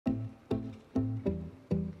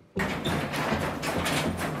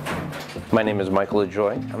My name is Michael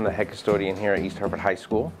LaJoy. I'm the head custodian here at East Hartford High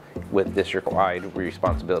School with district-wide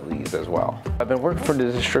responsibilities as well. I've been working for the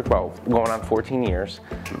district going on 14 years.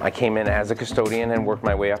 I came in as a custodian and worked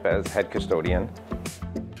my way up as head custodian.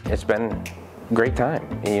 It's been a great time.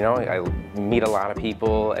 You know, I meet a lot of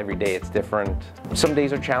people. Every day it's different. Some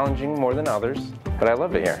days are challenging more than others, but I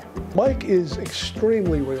love it here. Mike is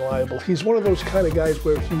extremely reliable. He's one of those kind of guys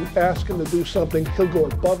where if you ask him to do something, he'll go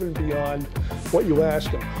above and beyond what you ask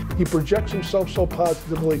him. He projects himself so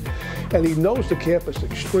positively, and he knows the campus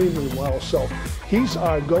extremely well. So he's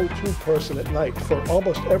our go-to person at night for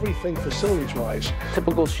almost everything facilities-wise.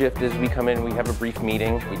 Typical shift is we come in, we have a brief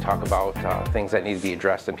meeting, we talk about things that need to be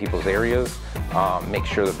addressed in people's areas, make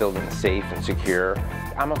sure the building is safe and secure.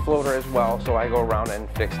 I'm a floater as well, so I go around and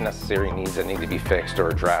fix necessary needs that need to be fixed or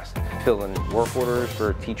addressed. Fill in work orders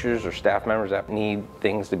for teachers or staff members that need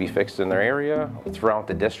things to be fixed in their area. Throughout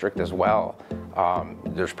the district as well.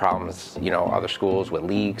 There's problems, you know, other schools with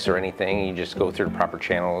leaks or anything. You just go through the proper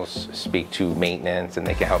channels, speak to maintenance, and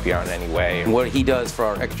they can help you out in any way. What he does for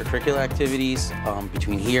our extracurricular activities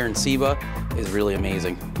between here and CIBA is really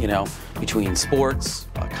amazing. You know, between sports,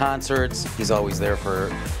 concerts, he's always there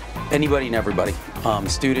for anybody and everybody.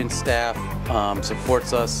 Students, staff,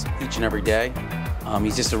 supports us each and every day.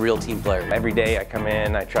 He's just a real team player. Every day I come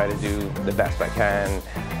in, I try to do the best I can,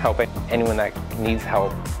 help anyone that needs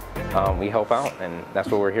help. We help out, and that's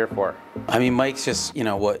what we're here for. I mean, Mike's just, you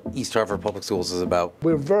know, what East Hartford Public Schools is about.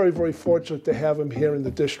 We're very, very fortunate to have him here in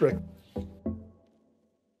the district.